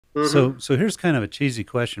Hmm. So here's kind of a cheesy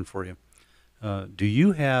question for you. Do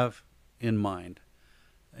you have in mind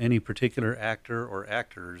any particular actor or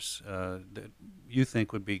actors that you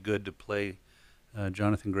think would be good to play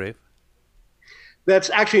Jonathan Grave? That's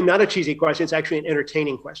actually not a cheesy question. It's actually an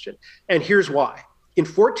entertaining question. And here's why. In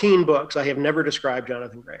 14 books, I have never described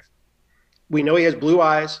Jonathan Grave. We know he has blue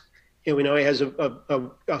eyes, and we know he has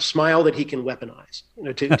a smile that he can weaponize,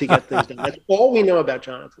 to get things done. That's all we know about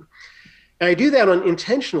Jonathan. And I do that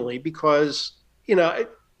intentionally because, you know,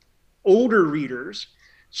 older readers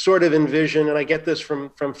sort of envision, and I get this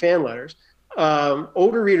from fan letters,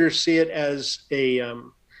 older readers see it as a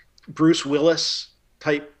Bruce Willis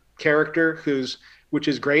type character which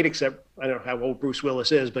is great, except I don't know how old Bruce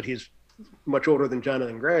Willis is, but he's much older than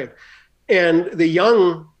Jonathan Grave. And the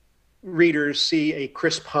young readers see a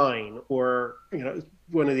Chris Pine or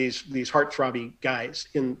one of these heartthrobby guys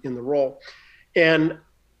in the role. And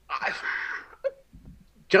I,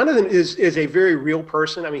 Jonathan is a very real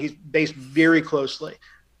person. I mean, he's based very closely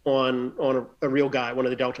on a real guy, one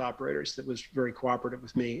of the Delta operators that was very cooperative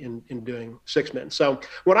with me in doing Six Men. So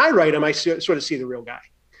when I write him, I sort of see the real guy,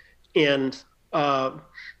 and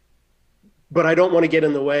but I don't want to get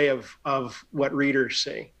in the way of what readers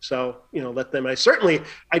see. So let them. I certainly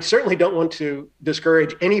don't want to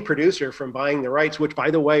discourage any producer from buying the rights, which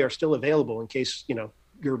by the way are still available in case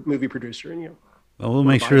you're a movie producer and you Well, we'll want to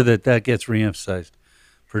make buy sure them. that that gets reemphasized.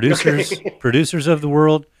 Okay. Producers of the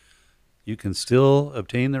world, you can still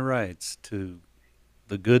obtain the rights to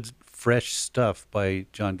the good, fresh stuff by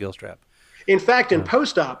John Gilstrap. In fact, in Uh,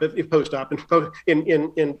 post-op, if post-op,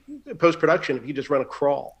 in post-production, if you just run a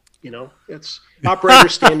crawl, it's operator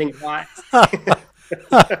standing by.